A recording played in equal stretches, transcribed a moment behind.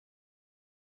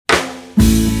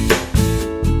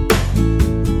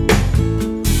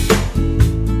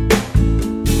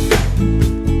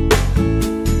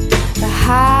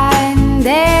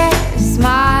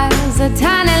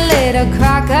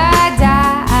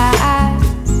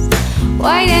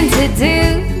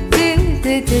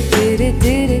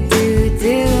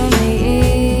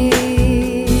me.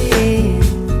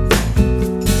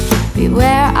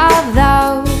 Beware of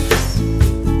those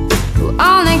who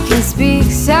only can speak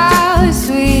so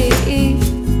sweet.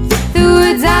 The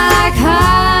words are like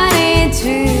honey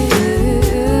too,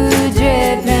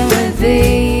 dripping with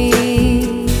these.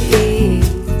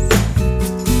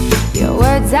 Your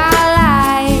words are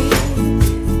like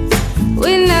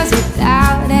windows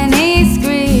without any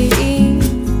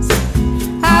screens.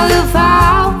 I will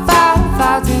fall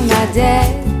to my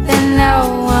death, and no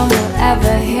one will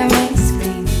ever hear me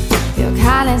scream. Your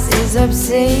kindness is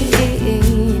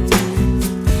obscene.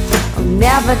 Oh,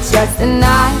 never trust the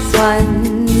nice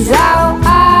ones. Oh,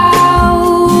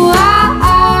 oh, oh,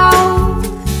 oh.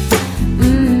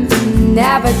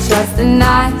 Never trust the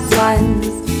nice ones.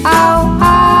 Oh,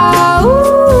 oh,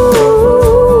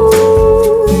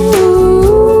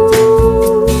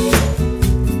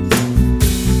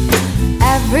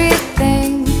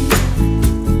 everything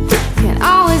can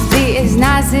always be as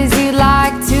nice as you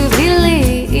like to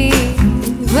believe,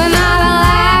 but not all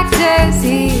actors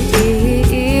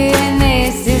here, and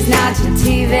this is not your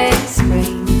TV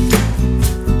screen.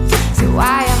 So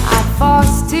why am I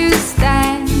forced to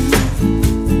stand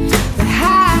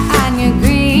behind your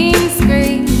green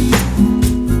screen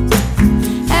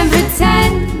and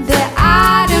pretend that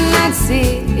I do not see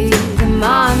the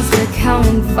monster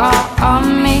coming for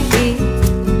me?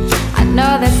 I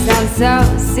know that sounds so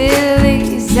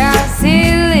silly, so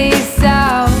silly, so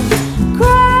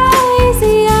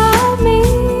crazy of me,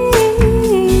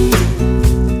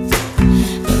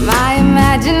 but my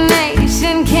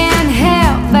imagination can't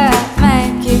help but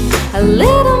make you a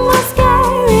little more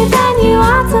scary than you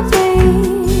ought to be,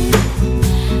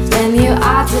 than you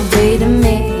ought to be to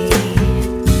me.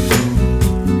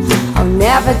 Oh,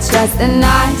 never trust the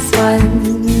nice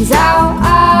ones. Oh,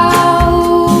 oh,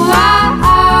 oh,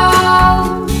 oh.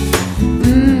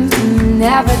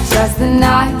 Never trust the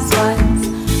nice ones.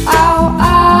 Oh,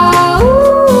 oh,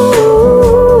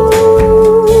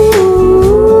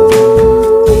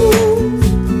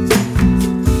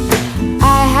 I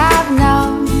have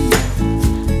known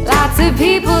lots of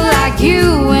people like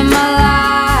you in my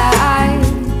life.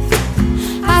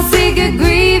 I say good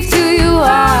grief to you all.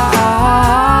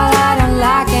 I don't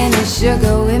like any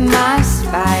sugar with my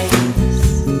spice.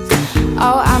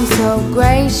 Oh, I'm so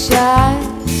gracious,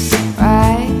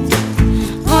 right?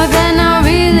 More than I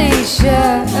really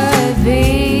should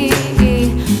be.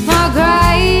 More gracious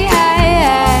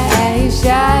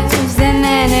than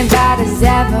anybody's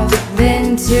ever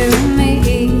been to me.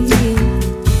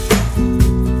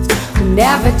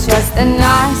 Never trust the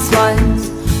nice ones.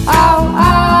 Oh,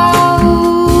 oh,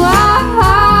 oh,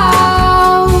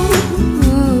 oh.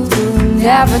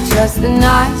 Never trust the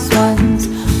nice ones.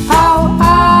 Oh,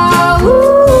 oh,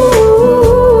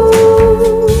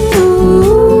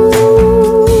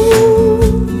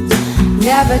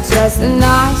 never trust the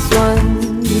nice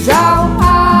ones. Oh,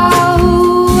 oh,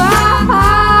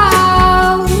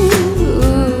 oh,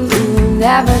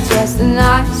 never trust the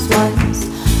nice ones.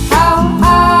 Oh,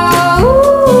 oh,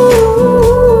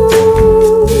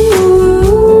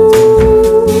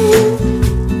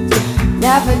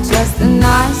 never trust the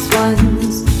nice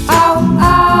ones. Oh,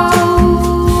 oh,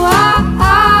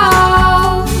 oh,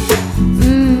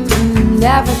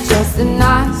 never trust the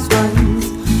nice ones.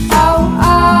 Oh,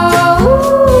 oh,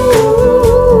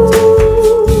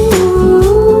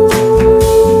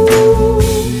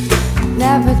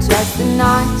 never trust the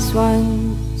nice ones.